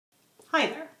Hi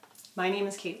there, my name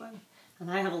is Kaitlin, and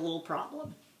I have a little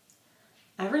problem.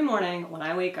 Every morning when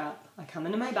I wake up, I come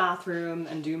into my bathroom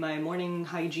and do my morning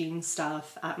hygiene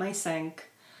stuff at my sink,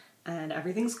 and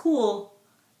everything's cool,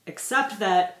 except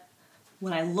that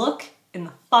when I look in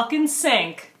the fucking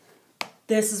sink,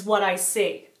 this is what I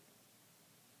see.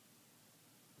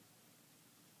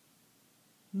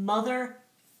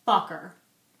 Motherfucker.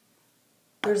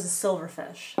 There's a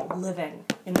silverfish living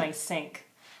in my sink,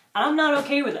 and I'm not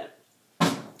okay with it.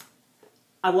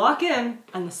 I walk in,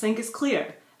 and the sink is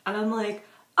clear, and I'm like,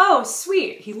 oh,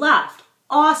 sweet, he left.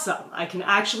 Awesome. I can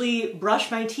actually brush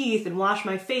my teeth and wash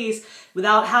my face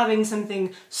without having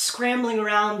something scrambling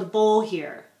around the bowl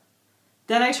here.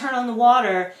 Then I turn on the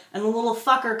water, and the little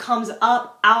fucker comes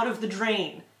up out of the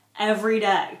drain every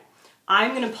day.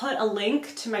 I'm gonna put a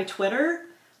link to my Twitter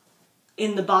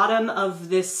in the bottom of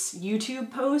this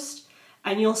YouTube post,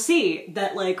 and you'll see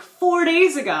that like 4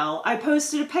 days ago, I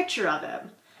posted a picture of him.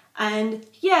 And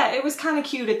yeah, it was kind of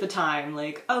cute at the time,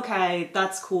 like, okay,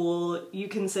 that's cool, you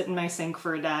can sit in my sink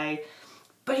for a day,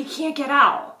 but he can't get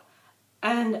out.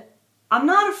 And I'm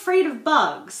not afraid of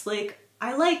bugs, like,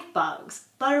 I like bugs.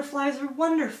 Butterflies are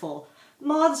wonderful.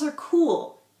 Moths are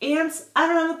cool. Ants, I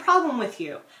don't have a problem with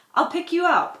you. I'll pick you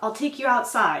up. I'll take you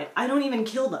outside. I don't even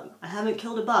kill them. I haven't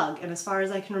killed a bug, and as far as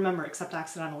I can remember, except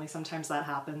accidentally, sometimes that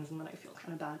happens, and then I feel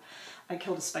kind of bad. I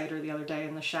killed a spider the other day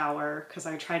in the shower because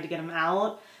I tried to get him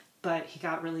out, but he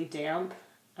got really damp,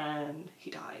 and he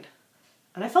died.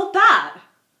 And I felt bad.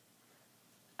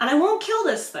 And I won't kill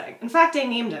this thing. In fact, I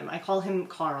named him. I call him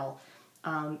Carl.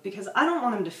 Because I don't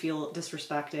want him to feel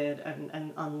disrespected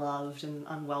and unloved and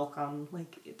unwelcome.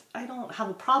 Like, I don't have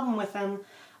a problem with him.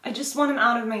 I just want him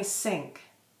out of my sink.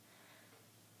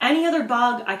 Any other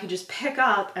bug I could just pick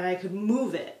up and I could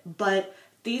move it, but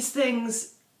these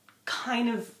things kind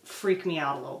of freak me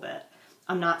out a little bit.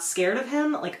 I'm not scared of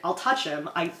him. Like, I'll touch him.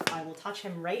 I will touch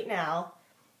him right now.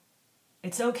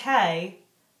 It's okay.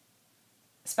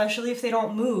 Especially if they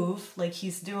don't move like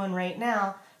he's doing right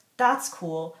now. That's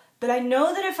cool. But I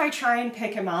know that if I try and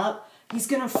pick him up, he's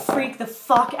gonna freak the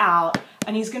fuck out,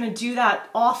 and he's gonna do that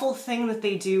awful thing that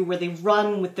they do where they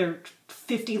run with their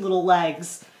 50 little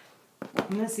legs. I'm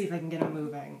gonna see if I can get him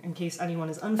moving, in case anyone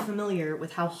is unfamiliar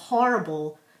with how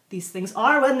horrible these things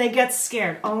are when they get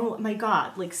scared. Oh my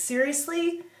god, like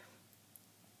seriously?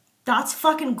 That's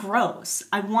fucking gross.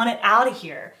 I want it out of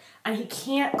here. And he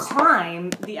can't climb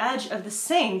the edge of the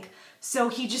sink, so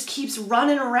he just keeps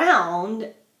running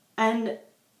around, and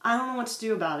I don't know what to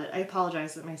do about it. I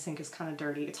apologize that my sink is kind of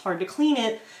dirty. It's hard to clean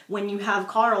it when you have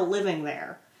Carl living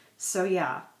there. So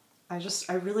yeah, I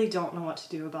really don't know what to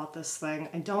do about this thing.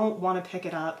 I don't want to pick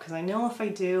it up because I know if I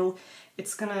do,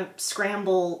 it's gonna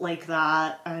scramble like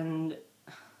that, and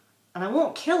I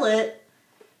won't kill it.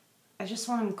 I just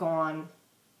want him gone.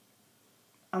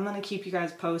 I'm gonna keep you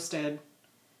guys posted.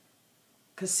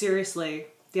 Because seriously,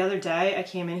 the other day I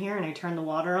came in here and I turned the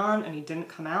water on and he didn't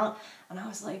come out, and I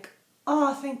was like,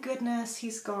 oh, thank goodness,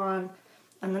 he's gone.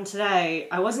 And then today,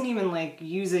 I wasn't even like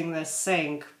using this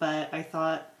sink, but I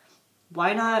thought,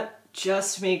 why not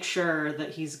just make sure that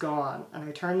he's gone? And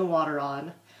I turned the water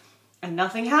on, and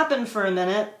nothing happened for a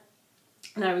minute,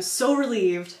 and I was so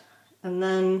relieved. And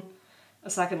then a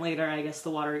second later, I guess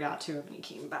the water got to him and he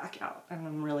came back out, and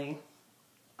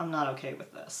I'm not okay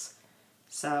with this.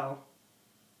 So,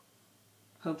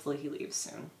 hopefully he leaves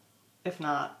soon. If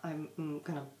not, I'm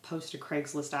gonna post a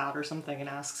Craigslist ad or something and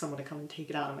ask someone to come and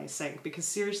take it out of my sink, because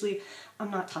seriously,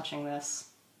 I'm not touching this.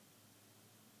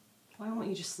 Why won't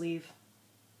you just leave?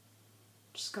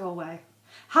 Just go away.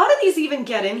 How did these even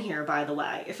get in here, by the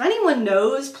way? If anyone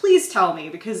knows, please tell me,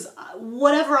 because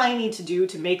whatever I need to do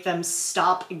to make them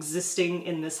stop existing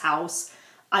in this house,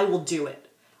 I will do it.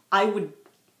 I would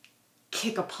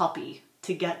kick a puppy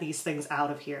to get these things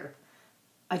out of here.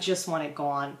 I just want it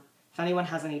gone. If anyone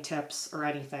has any tips or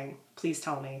anything, please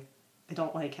tell me. I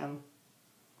don't like him.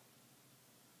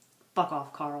 Fuck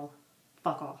off, Carl.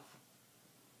 Fuck off.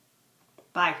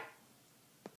 Bye.